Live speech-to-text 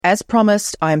As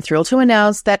promised, I am thrilled to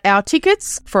announce that our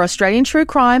tickets for Australian True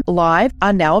Crime Live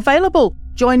are now available.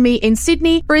 Join me in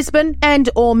Sydney, Brisbane and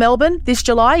or Melbourne this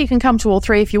July. You can come to all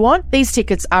three if you want. These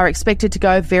tickets are expected to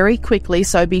go very quickly,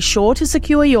 so be sure to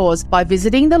secure yours by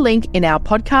visiting the link in our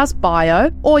podcast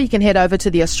bio, or you can head over to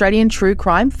the Australian True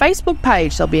Crime Facebook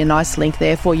page. There'll be a nice link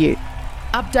there for you.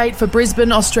 Update for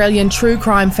Brisbane Australian True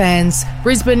Crime fans.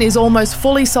 Brisbane is almost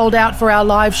fully sold out for our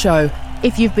live show.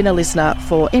 If you've been a listener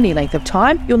for any length of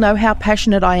time, you'll know how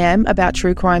passionate I am about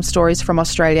true crime stories from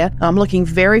Australia. I'm looking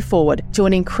very forward to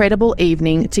an incredible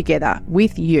evening together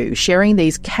with you, sharing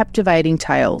these captivating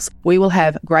tales. We will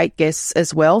have great guests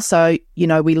as well, so you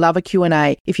know we love a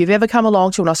Q&A. If you've ever come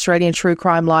along to an Australian True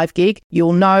Crime Live gig,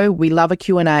 you'll know we love a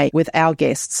Q&A with our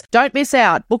guests. Don't miss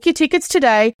out. Book your tickets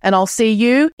today, and I'll see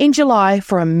you in July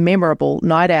for a memorable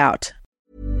night out.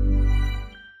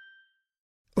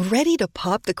 Ready to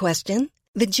pop the question?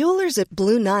 The jewelers at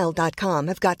BlueNile.com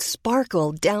have got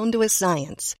sparkle down to a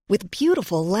science with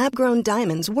beautiful lab-grown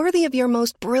diamonds worthy of your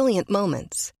most brilliant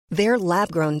moments. Their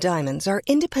lab-grown diamonds are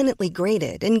independently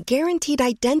graded and guaranteed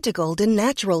identical to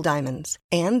natural diamonds,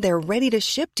 and they're ready to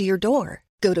ship to your door.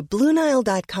 Go to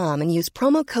BlueNile.com and use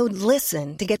promo code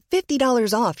LISTEN to get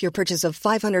 $50 off your purchase of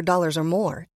 $500 or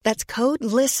more. That's code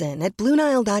LISTEN at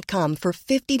BlueNile.com for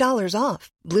 $50 off.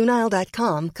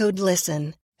 BlueNile.com, code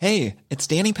LISTEN. Hey, it's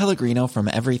Danny Pellegrino from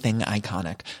Everything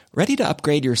Iconic. Ready to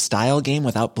upgrade your style game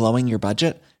without blowing your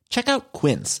budget? Check out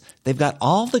Quince. They've got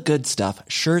all the good stuff,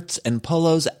 shirts and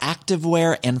polos,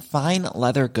 activewear, and fine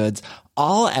leather goods,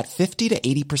 all at 50 to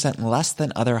 80% less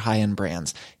than other high-end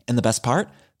brands. And the best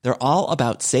part? They're all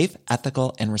about safe,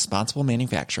 ethical, and responsible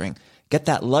manufacturing. Get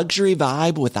that luxury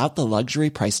vibe without the luxury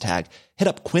price tag. Hit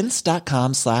up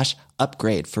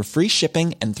quince.com/upgrade for free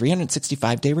shipping and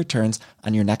 365-day returns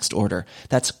on your next order.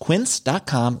 That's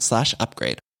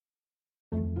quince.com/upgrade.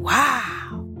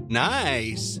 Wow.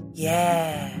 Nice.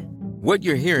 Yeah. What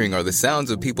you're hearing are the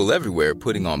sounds of people everywhere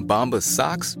putting on Bombas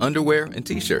socks, underwear, and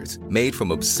T-shirts made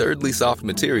from absurdly soft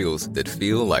materials that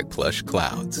feel like plush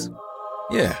clouds.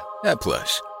 Yeah, that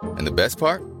plush. And the best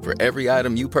part? For every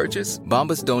item you purchase,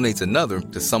 Bombas donates another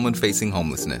to someone facing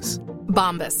homelessness.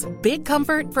 Bombas. Big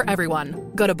comfort for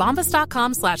everyone. Go to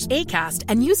bombas.com/ACAST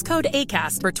and use code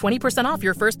ACAST for 20% off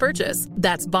your first purchase.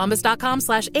 That's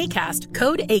bombas.com/ACAST.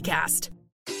 Code ACAST.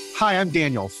 Hi, I'm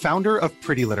Daniel, founder of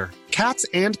Pretty Litter. Cats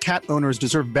and cat owners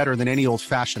deserve better than any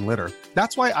old-fashioned litter.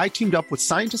 That's why I teamed up with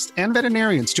scientists and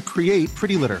veterinarians to create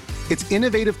Pretty Litter. Its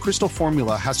innovative crystal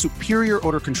formula has superior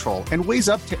odor control and weighs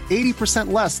up to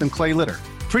 80% less than clay litter.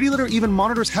 Pretty Litter even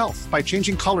monitors health by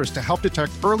changing colors to help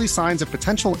detect early signs of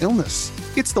potential illness.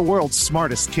 It's the world's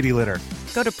smartest kitty litter.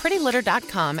 Go to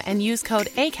prettylitter.com and use code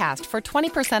ACAST for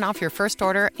 20% off your first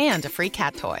order and a free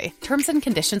cat toy. Terms and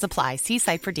conditions apply. See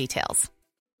site for details.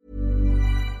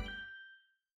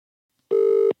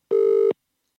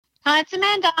 Hi, it's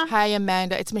Amanda. Hey,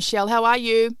 Amanda. It's Michelle. How are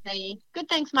you? Hey. Good,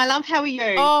 thanks, my love. How are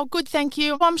you? Oh, good, thank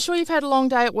you. I'm sure you've had a long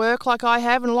day at work like I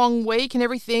have and a long week and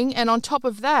everything. And on top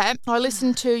of that, I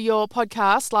listened to your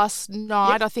podcast last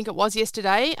night, yep. I think it was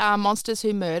yesterday, Monsters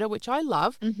Who Murder, which I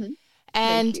love. Mm-hmm.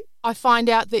 And I find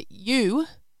out that you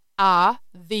are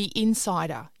the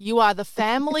insider. You are the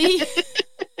family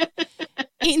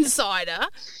insider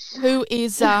who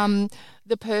is the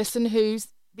person who's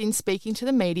been speaking to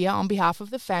the media on behalf of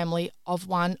the family of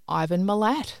one Ivan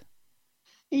Milat.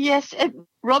 Yes,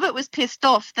 Robert was pissed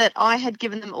off that I had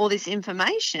given them all this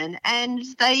information and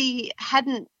they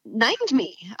hadn't named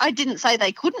me. I didn't say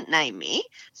they couldn't name me.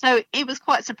 So it was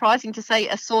quite surprising to say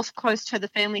a source close to the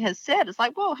family has said. It's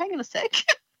like, whoa, hang on a sec.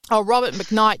 Oh, Robert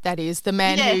McKnight, that is, the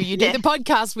man who you did the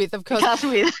podcast with, of course.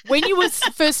 When you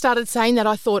first started saying that,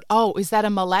 I thought, oh, is that a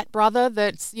Milat brother?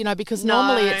 That's, you know, because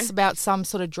normally it's about some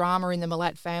sort of drama in the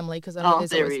Milat family. Because I know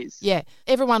there is. Yeah,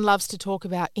 everyone loves to talk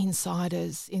about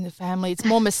insiders in the family. It's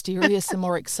more mysterious and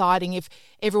more exciting if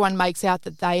everyone makes out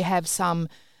that they have some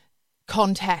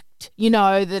contact, you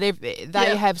know, that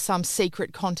they have some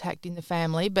secret contact in the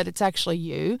family, but it's actually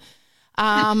you.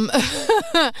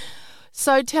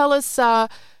 So tell us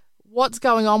what's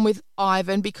going on with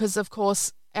Ivan, because, of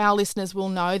course, our listeners will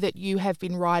know that you have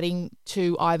been writing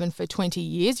to Ivan for 20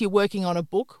 years. You're working on a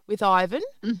book with Ivan.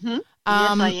 Mm-hmm. Yes,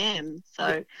 I am.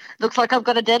 So looks like I've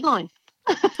got a deadline.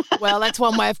 Well, that's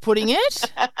one way of putting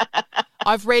it.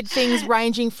 I've read things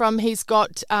ranging from he's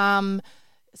got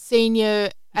senior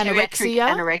anorexia.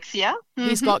 Anorexia. Mm-hmm.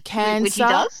 He's got cancer. Which he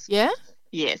does. Yeah?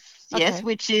 Yes, Okay.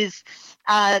 which is...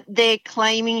 they're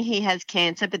claiming he has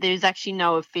cancer, but there is actually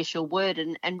no official word,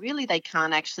 and really they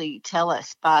can't actually tell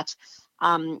us. But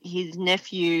his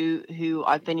nephew, who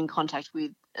I've been in contact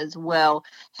with as well,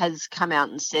 has come out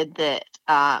and said that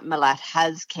Malat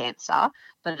has cancer,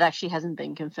 but it actually hasn't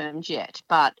been confirmed yet.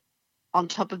 But on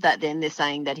top of that, then they're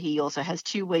saying that he also has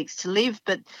 2 weeks to live,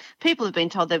 but people have been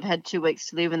told they've had 2 weeks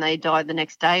to live and they die the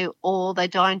next day, or they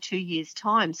die in 2 years'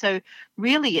 time. So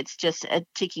really it's just a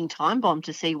ticking time bomb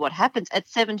to see what happens. At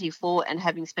 74 and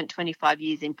having spent 25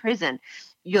 years in prison,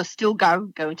 you're still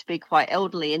going to be quite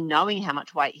elderly, and knowing how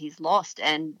much weight he's lost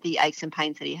and the aches and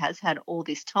pains that he has had all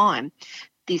this time,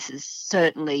 this is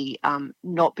certainly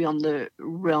not beyond the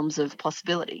realms of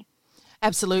possibility.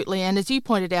 Absolutely. And as you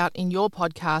pointed out in your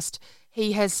podcast,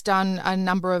 he has done a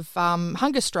number of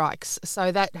hunger strikes,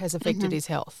 so that has affected his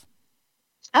health.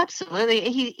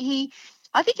 Absolutely.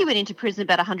 I think he went into prison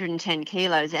about 110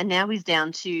 kilos, and now he's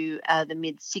down to the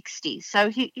mid-60s. So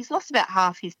he's lost about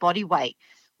half his body weight,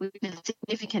 which is a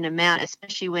significant amount,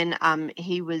 especially when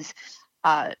he was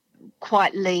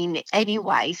quite lean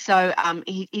anyway. So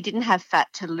he didn't have fat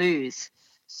to lose.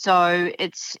 So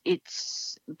it's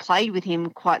played with him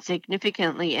quite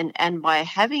significantly, and by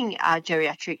having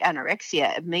geriatric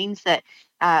anorexia, it means that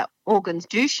organs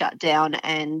do shut down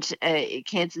and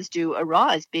cancers do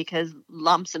arise because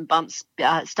lumps and bumps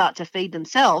start to feed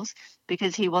themselves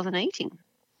because he wasn't eating.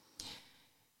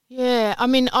 Yeah, I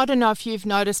mean, I don't know if you've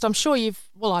noticed. I'm sure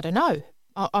I don't know.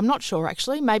 I'm not sure,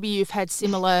 actually. Maybe you've had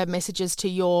similar messages to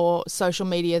your social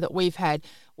media that we've had.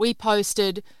 We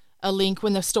posted a link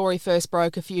when the story first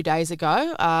broke a few days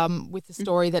ago with the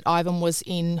story that Ivan was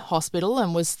in hospital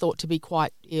and was thought to be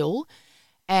quite ill.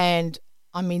 And,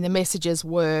 I mean, the messages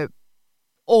were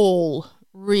all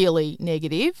really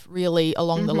negative, really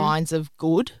along the lines of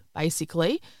good,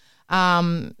 basically.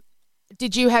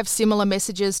 Did you have similar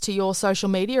messages to your social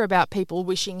media about people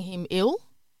wishing him ill?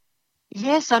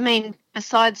 Yes, I mean,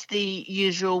 besides the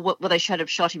usual, they should have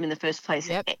shot him in the first place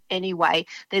anyway,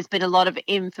 there's been a lot of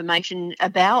information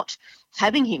about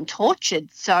having him tortured.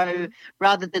 So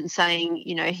rather than saying,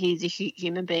 he's a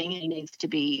human being and he needs to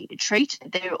be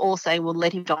treated, they're all saying, well,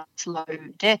 let him die a slow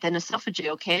death. And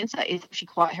esophageal cancer is actually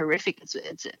quite horrific.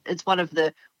 It's one of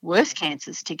the worst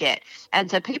cancers to get. And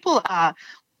so people are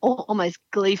almost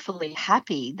gleefully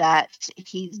happy that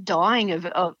he's dying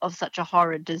of such a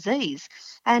horrid disease.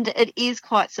 And it is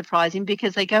quite surprising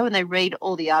because they go and they read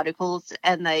all the articles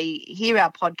and they hear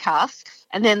our podcast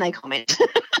and then they comment.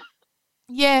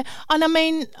 Yeah, and I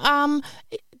mean,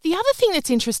 the other thing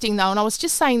that's interesting though, and I was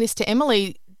just saying this to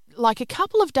Emily, like a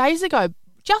couple of days ago,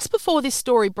 just before this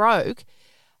story broke,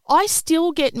 I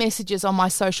still get messages on my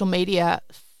social media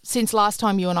since last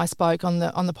time you and I spoke on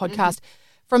the podcast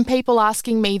from people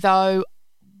asking me, though,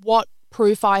 what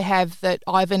proof I have that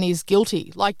Ivan is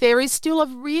guilty. Like, there is still a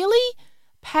really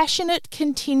passionate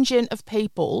contingent of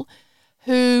people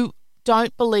who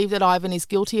don't believe that Ivan is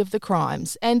guilty of the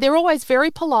crimes. And they're always very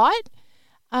polite.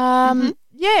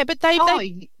 Yeah, but they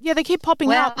keep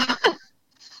popping up.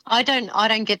 I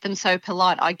don't get them so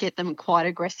polite. I get them quite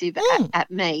aggressive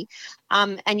at me.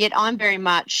 And yet I'm very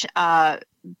much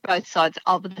both sides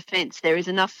of the fence. There is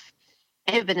enough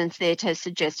evidence there to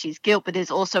suggest his guilt, but there's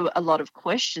also a lot of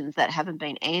questions that haven't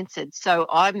been answered. So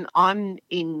I'm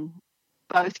in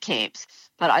both camps,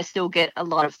 but I still get a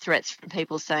lot of threats from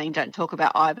people saying, don't talk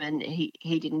about Ivan,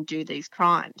 he didn't do these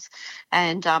crimes.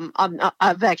 And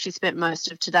I've actually spent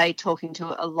most of today talking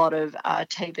to a lot of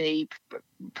TV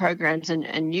programs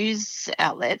and news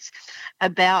outlets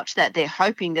about that. They're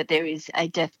hoping that there is a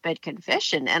deathbed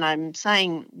confession, and I'm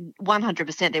saying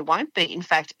 100% there won't be. In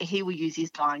fact, he will use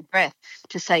his dying breath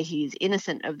to say he is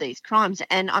innocent of these crimes.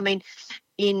 And I mean,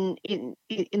 in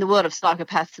the world of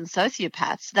psychopaths and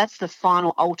sociopaths, that's the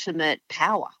final ultimate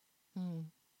power,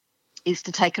 is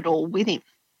to take it all with him.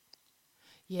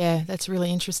 Yeah, that's a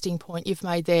really interesting point you've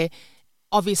made there.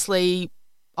 Obviously,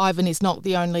 Ivan is not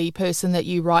the only person that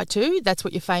you write to. That's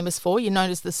what you're famous for. You're known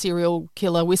as the serial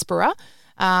killer whisperer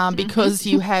because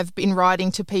you have been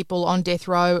writing to people on death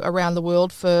row around the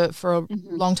world for a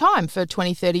long time, for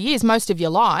 20, 30 years, most of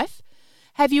your life.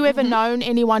 Have you ever known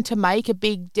anyone to make a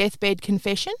big deathbed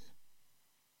confession?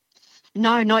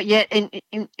 No, not yet.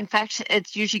 In fact,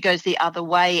 it usually goes the other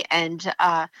way. And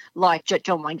like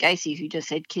John Wayne Gacy, who just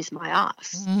said, kiss my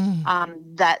ass,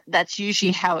 that's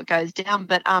usually how it goes down.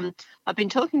 But I've been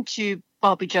talking to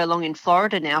Bobby Joe Long in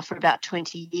Florida now for about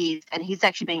 20 years, and he's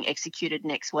actually being executed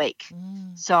next week.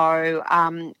 So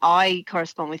I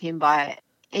correspond with him by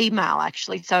email,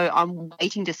 actually. So I'm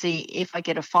waiting to see if I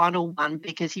get a final one,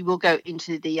 because he will go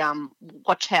into the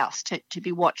watch house to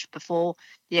be watched before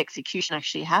the execution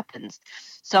actually happens.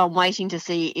 So I'm waiting to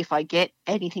see if I get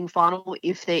anything final,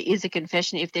 if there is a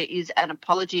confession, if there is an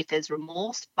apology, if there's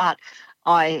remorse, but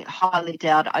I highly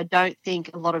doubt. I don't think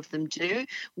a lot of them do.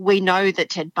 We know that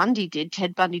Ted Bundy did.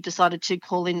 Ted Bundy decided to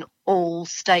call in all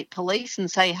state police and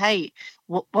say, hey,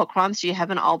 what crimes do you have?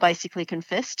 And I'll basically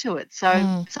confess to it.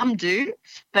 So some do,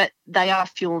 but they are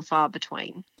few and far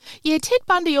between. Yeah, Ted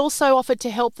Bundy also offered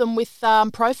to help them with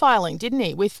profiling, didn't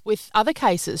he? With other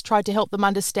cases, tried to help them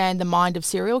understand the mind of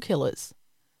serial killers.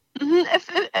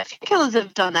 Mm-hmm. A few killers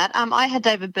have done that. I had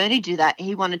David Burney do that.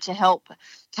 He wanted to help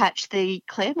catch the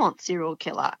Claremont serial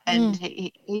killer, and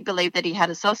he believed that he had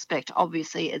a suspect.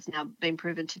 Obviously, it's now been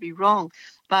proven to be wrong,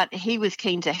 but he was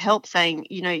keen to help, saying,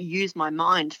 use my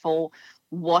mind for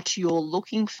what you're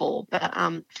looking for. But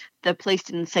the police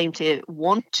didn't seem to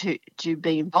want to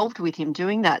be involved with him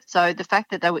doing that. So the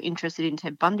fact that they were interested in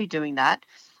Ted Bundy doing that,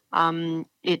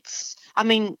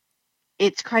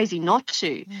 it's crazy not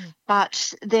to.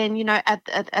 But then,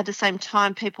 at the same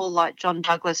time, people like John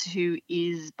Douglas, who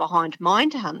is behind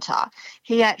Mindhunter,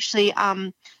 he actually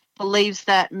believes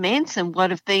that Manson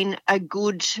would have been a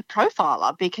good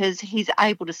profiler because he's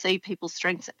able to see people's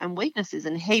strengths and weaknesses,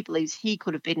 and he believes he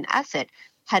could have been an asset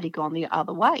had he gone the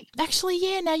other way. Actually,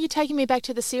 yeah, now you're taking me back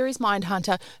to the series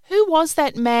Mindhunter. Who was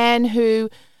that man who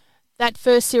that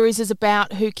first series is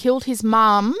about, who killed his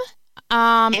mum?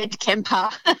 Ed Kemper.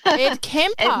 Ed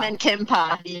Kemper. Edmund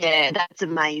Kemper. Yeah, that's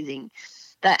amazing.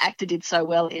 That actor did so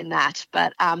well in that.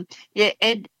 But,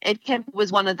 Ed Kemper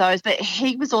was one of those, but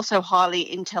he was also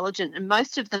highly intelligent, and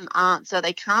most of them aren't, so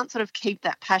they can't sort of keep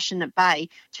that passion at bay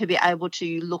to be able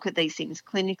to look at these things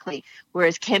clinically,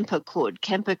 whereas Kemper could.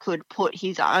 Kemper could put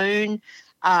his own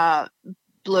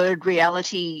blurred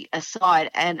reality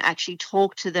aside and actually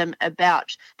talk to them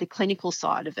about the clinical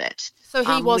side of it. So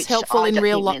he was helpful in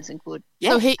real life.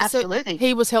 Yes, absolutely. So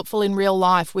he was helpful in real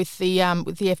life with the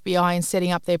FBI in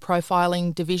setting up their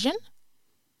profiling division?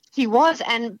 He was,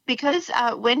 and because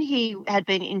when he had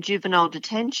been in juvenile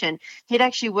detention, he'd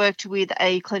actually worked with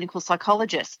a clinical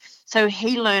psychologist. So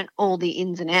he learnt all the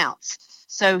ins and outs.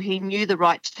 So he knew the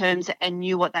right terms and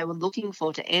knew what they were looking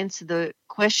for to answer the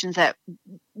questions that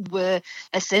were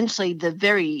essentially the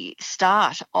very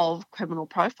start of criminal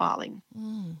profiling.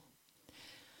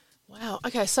 Wow.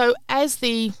 Okay, so as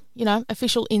the,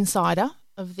 official insider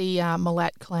of the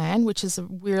Milat clan, which is a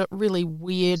really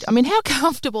weird. I mean, how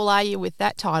comfortable are you with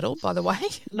that title, by the way?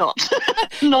 Not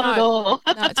at all.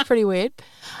 No, it's pretty weird.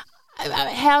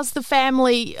 How's the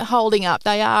family holding up?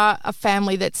 They are a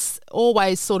family that's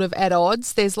always sort of at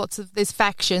odds. There's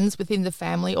factions within the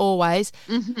family always.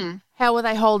 Mm-hmm. How are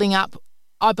they holding up?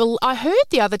 I heard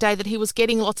the other day that he was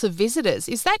getting lots of visitors.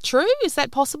 Is that true? Is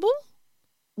that possible?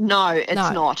 No, it's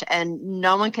not. And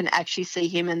no one can actually see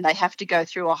him, and they have to go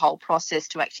through a whole process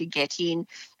to actually get in,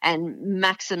 and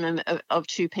maximum of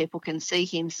 2 people can see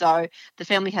him. So the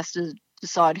family has to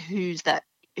decide who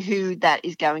that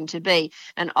is going to be.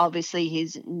 And obviously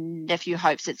his nephew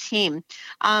hopes it's him.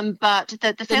 But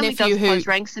the family does close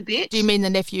ranks a bit. Do you mean the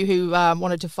nephew who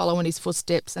wanted to follow in his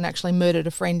footsteps and actually murdered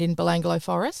a friend in Belanglo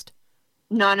Forest?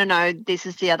 No. This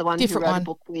is the other one who wrote a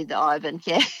book with Ivan.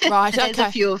 Yeah, right. There's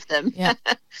a few of them. Yeah.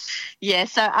 Yeah.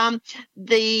 So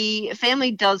the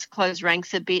family does close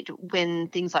ranks a bit when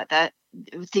things like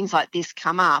this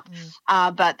come up.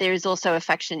 But there is also a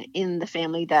faction in the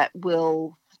family that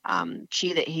will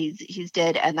cheer that he's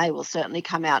dead, and they will certainly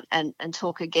come out and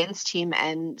talk against him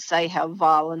and say how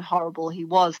vile and horrible he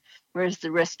was. Whereas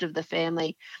the rest of the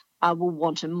family will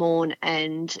want to mourn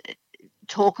and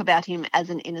talk about him as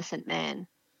an innocent man.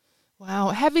 Wow.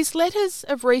 Have his letters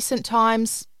of recent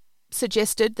times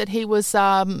suggested that he was,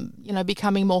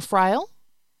 becoming more frail?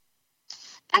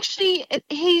 Actually,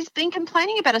 he's been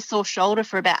complaining about a sore shoulder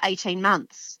for about 18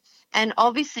 months. And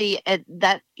obviously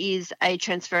that is a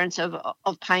transference of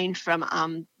pain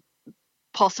from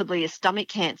possibly a stomach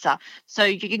cancer. So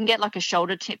you can get like a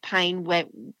shoulder tip pain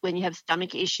when you have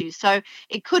stomach issues. So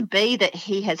it could be that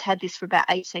he has had this for about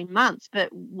 18 months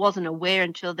but wasn't aware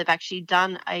until they've actually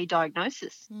done a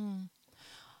diagnosis.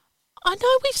 I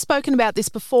know we've spoken about this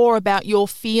before, about your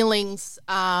feelings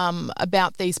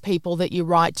about these people that you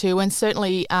write to, and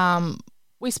certainly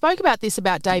we spoke about this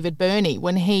about David Burney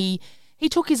when he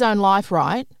took his own life,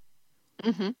 right?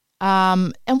 Mm-hmm.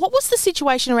 And what was the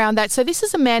situation around that? So this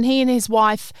is a man, he and his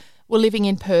wife were living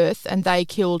in Perth and they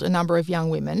killed a number of young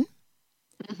women.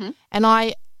 Mm-hmm. And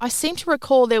I seem to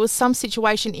recall there was some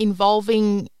situation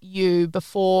involving you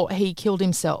before he killed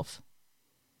himself.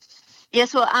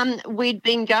 Yes, well, we'd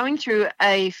been going through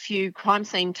a few crime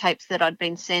scene tapes that I'd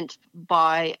been sent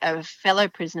by a fellow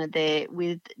prisoner there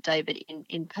with David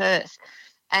in Perth.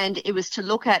 and it was to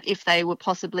look at if they were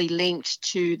possibly linked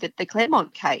to the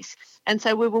Claremont case. And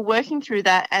so we were working through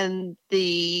that, and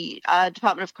the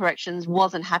Department of Corrections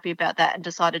wasn't happy about that and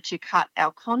decided to cut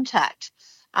our contact.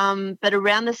 But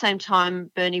around the same time,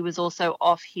 Bernie was also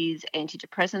off his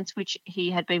antidepressants, which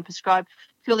he had been prescribed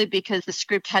purely because the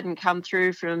script hadn't come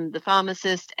through from the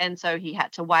pharmacist, and so he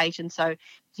had to wait. And so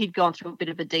he'd gone through a bit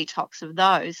of a detox of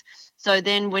those. So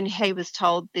then when he was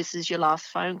told this is your last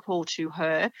phone call to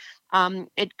her,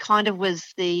 it kind of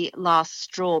was the last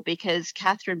straw, because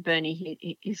Catherine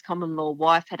Bernie, his common law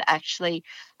wife, had actually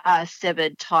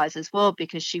severed ties as well,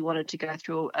 because she wanted to go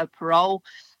through a parole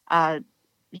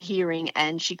hearing,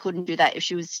 and she couldn't do that if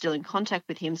she was still in contact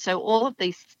with him. So all of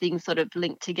these things sort of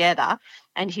linked together,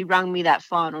 and he rang me that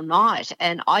final night,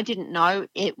 and I didn't know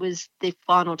it was the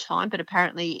final time, but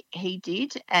apparently he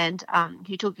did, and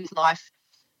he took his life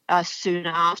soon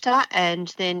after. And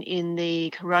then in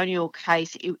the coronial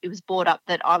case, it was brought up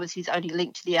that I was his only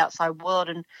link to the outside world,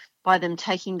 and by them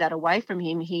taking that away from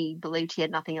him, he believed he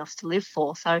had nothing else to live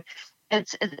for. So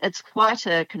it's quite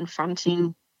a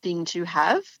confronting thing to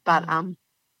have, but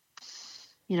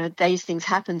you know, these things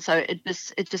happen. So it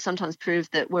just sometimes proves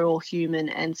that we're all human,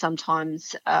 and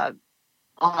sometimes I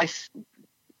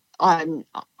can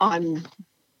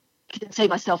see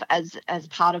myself as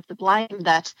part of the blame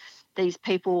that these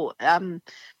people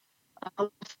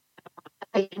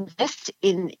they invest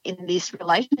in this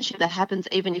relationship that happens,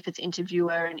 even if it's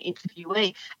interviewer and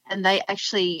interviewee, and they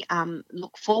actually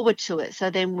look forward to it. So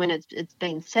then when it's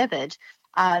been severed,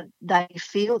 they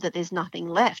feel that there's nothing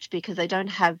left, because they don't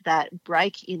have that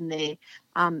break in their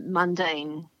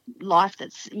mundane life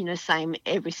that's, you know, same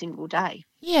every single day.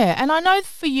 Yeah, and I know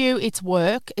for you it's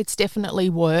work. It's definitely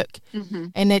work,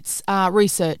 and it's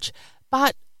research.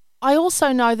 But I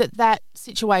also know that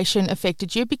situation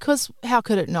affected you, because how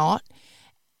could it not?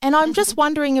 And I'm just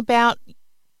wondering about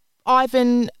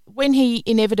Ivan, when he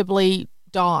inevitably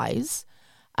dies,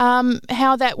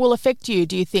 how that will affect you,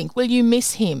 do you think? Will you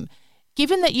miss him?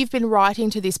 Given that you've been writing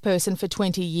to this person for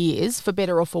 20 years, for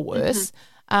better or for worse,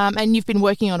 and you've been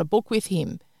working on a book with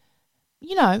him,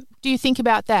 you know, do you think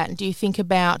about that? Do you think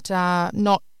about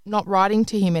not writing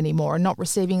to him anymore and not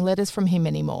receiving letters from him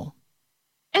anymore?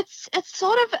 It's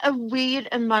sort of a weird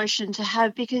emotion to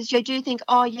have, because you do think,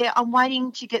 oh, yeah, I'm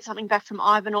waiting to get something back from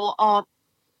Ivan, or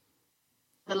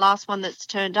the last one that's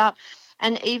turned up.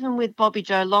 And even with Bobby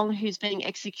Joe Long, who's being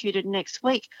executed next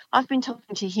week, I've been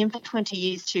talking to him for 20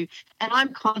 years too, and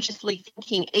I'm consciously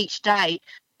thinking each day,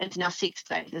 it's now 6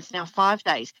 days, it's now 5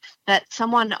 days, that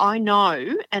someone I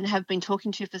know and have been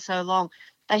talking to for so long,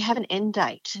 they have an end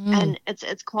date. And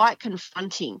it's quite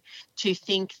confronting to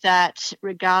think that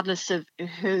regardless of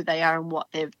who they are and what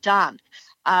they've done,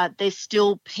 they're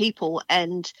still people,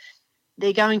 and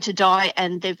they're going to die,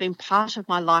 and they've been part of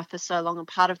my life for so long, and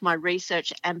part of my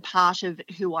research, and part of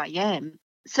who I am.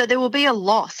 So there will be a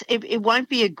loss. It won't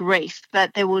be a grief,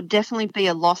 but there will definitely be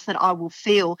a loss that I will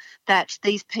feel, that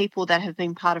these people that have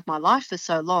been part of my life for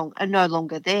so long are no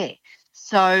longer there.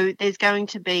 So there's going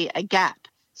to be a gap.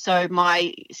 So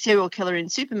my serial killer in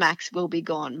Supermax will be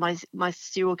gone. My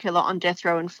serial killer on death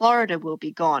row in Florida will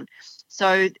be gone.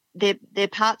 So they're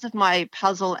parts of my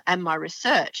puzzle and my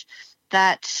research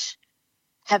that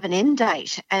have an end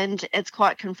date, and it's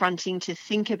quite confronting to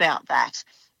think about that.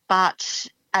 But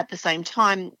at the same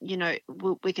time, you know,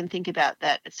 we can think about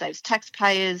that it saves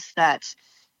taxpayers, that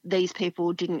these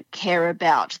people didn't care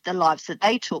about the lives that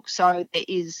they took. So there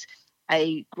is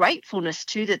a gratefulness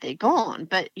too that they're gone,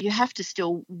 but you have to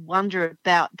still wonder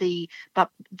about the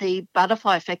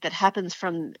butterfly effect that happens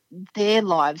from their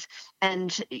lives.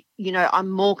 And, you know, I'm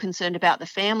more concerned about the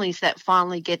families that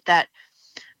finally get that,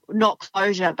 not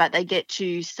closure, but they get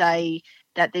to say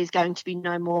that there's going to be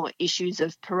no more issues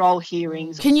of parole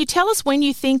hearings. Can you tell us when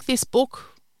you think this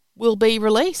book will be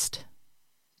released?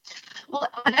 Well,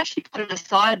 I'd actually put it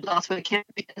aside last weekend,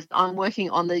 because I'm working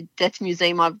on the Death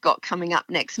Museum I've got coming up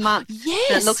next month.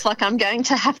 Yes. It looks like I'm going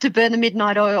to have to burn the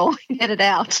midnight oil and get it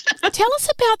out. Tell us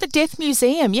about the Death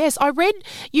Museum. Yes, I read,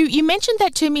 you mentioned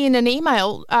that to me in an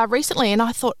email recently, and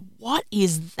I thought, what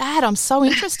is that? I'm so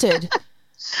interested.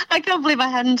 I can't believe I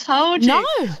hadn't told you. No.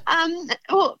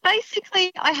 Well,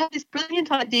 basically, I had this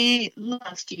brilliant idea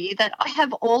last year that I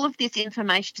have all of this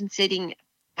information sitting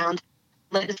around,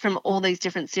 letters from all these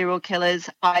different serial killers.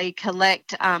 I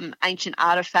collect ancient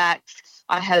artifacts.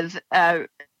 I have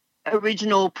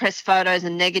original press photos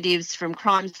and negatives from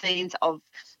crime scenes of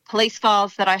police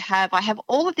files that I have. I have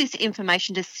all of this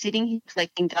information just sitting here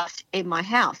collecting dust in my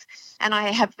house. And I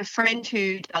have a friend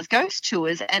who does ghost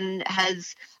tours and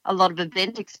has a lot of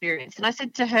event experience. And I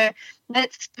said to her,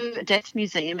 let's do a death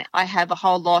museum. I have a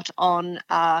whole lot on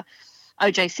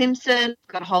O.J. Simpson. I've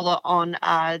got a whole lot on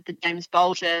the James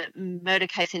Bulger murder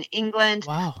case in England.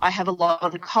 Wow. I have a lot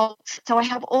on cults. So I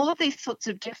have all of these sorts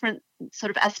of different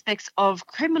sort of aspects of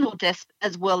criminal death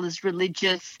as well as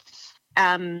religious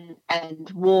and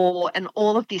war and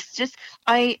all of this. Just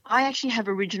I actually have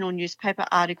original newspaper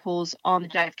articles on the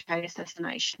JFK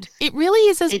assassination. It really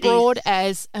is as broad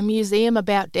as a museum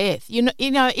about death. You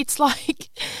know, it's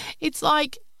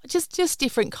like just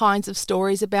different kinds of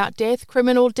stories about death,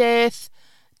 criminal death,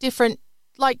 different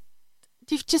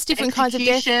different kinds of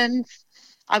death.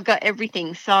 I've got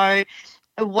everything. So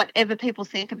whatever people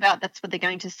think about, that's what they're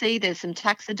going to see. There's some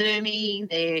taxidermy.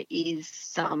 There is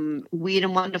some weird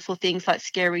and wonderful things like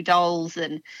scary dolls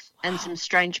and some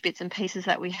strange bits and pieces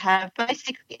that we have.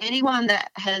 Basically, anyone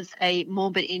that has a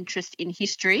morbid interest in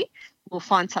history will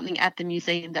find something at the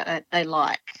museum that they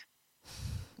like.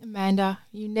 Amanda,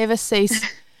 you never cease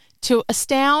to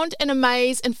astound and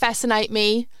amaze and fascinate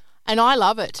me, and I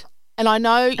love it. And I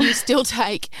know you still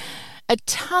take a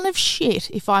ton of shit,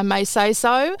 if I may say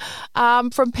so,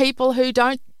 from people who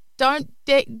don't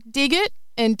dig it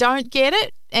and don't get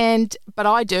it, but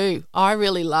I do. I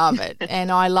really love it,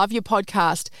 and I love your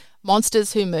podcast,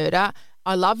 Monsters Who Murder.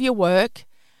 I love your work.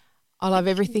 I love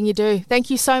everything you do. Thank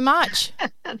you so much.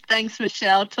 Thanks,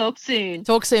 Michelle. Talk soon.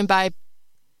 Talk soon, babe.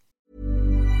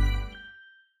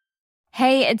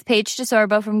 Hey, it's Paige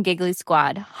DeSorbo from Giggly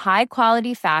Squad. High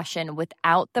quality fashion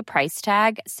without the price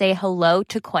tag. Say hello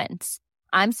to Quince.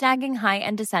 I'm snagging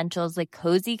high-end essentials like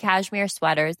cozy cashmere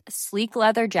sweaters, sleek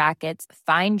leather jackets,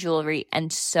 fine jewelry,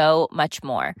 and so much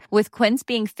more. With Quince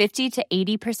being 50 to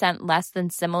 80% less than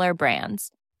similar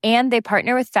brands. And they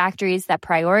partner with factories that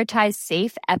prioritize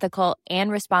safe, ethical, and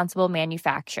responsible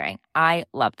manufacturing. I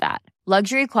love that.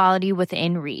 Luxury quality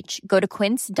within reach. Go to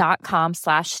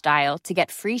quince.com/style to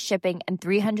get free shipping and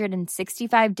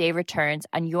 365-day returns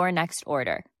on your next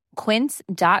order.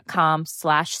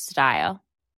 Quince.com/style.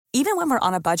 Even when we're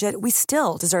on a budget, we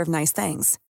still deserve nice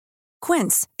things.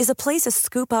 Quince is a place to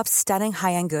scoop up stunning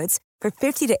high-end goods for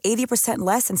 50 to 80%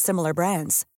 less than similar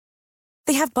brands.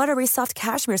 They have buttery soft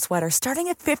cashmere sweaters starting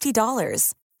at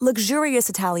 $50, luxurious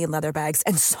Italian leather bags,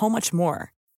 and so much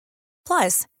more.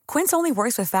 Plus, Quince only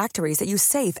works with factories that use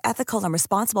safe, ethical, and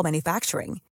responsible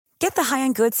manufacturing. Get the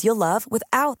high-end goods you'll love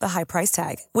without the high price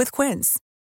tag with Quince.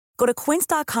 Go to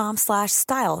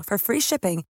quince.com/style for free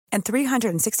shipping and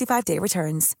 365-day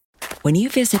returns. When you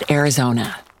visit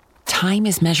Arizona, time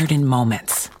is measured in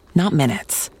moments, not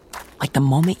minutes. Like the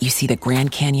moment you see the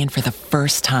Grand Canyon for the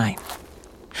first time.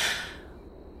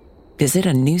 Visit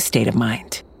a new state of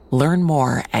mind. Learn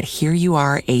more at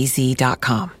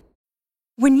hereyouareaz.com.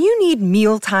 When you need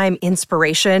mealtime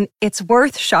inspiration, it's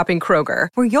worth shopping Kroger,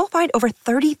 where you'll find over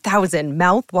 30,000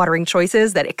 mouth-watering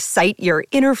choices that excite your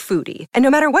inner foodie. And no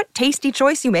matter what tasty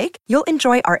choice you make, you'll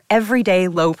enjoy our everyday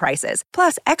low prices,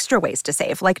 plus extra ways to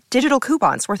save, like digital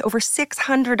coupons worth over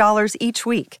 $600 each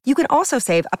week. You can also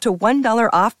save up to $1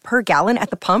 off per gallon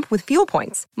at the pump with fuel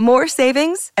points. More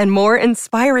savings and more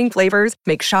inspiring flavors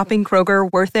make shopping Kroger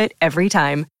worth it every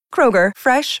time. Kroger,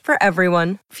 fresh for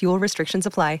everyone. Fuel restrictions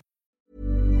apply.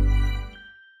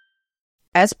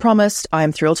 As promised, I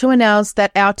am thrilled to announce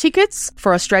that our tickets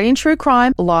for Australian True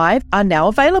Crime Live are now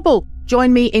available.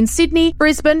 Join me in Sydney,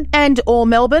 Brisbane or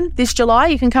Melbourne this July.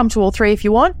 You can come to all three if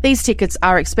you want. These tickets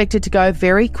are expected to go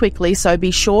very quickly, so be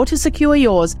sure to secure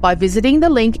yours by visiting the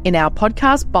link in our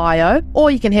podcast bio, or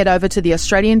you can head over to the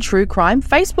Australian True Crime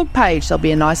Facebook page. There'll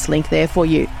be a nice link there for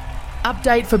you.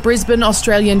 Update for Brisbane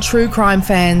Australian True Crime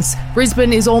fans.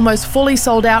 Brisbane is almost fully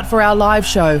sold out for our live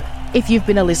show. If you've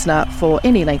been a listener for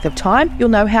any length of time, you'll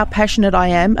know how passionate I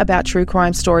am about true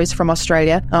crime stories from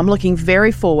Australia. I'm looking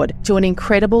very forward to an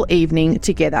incredible evening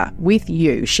together with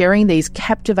you, sharing these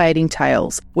captivating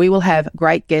tales. We will have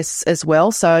great guests as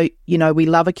well, so we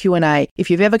love a Q&A. If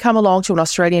you've ever come along to an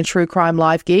Australian True Crime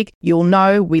Live gig, you'll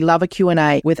know we love a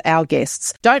Q&A with our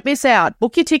guests. Don't miss out.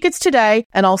 Book your tickets today,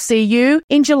 and I'll see you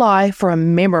in July for a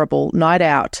memorable night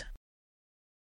out.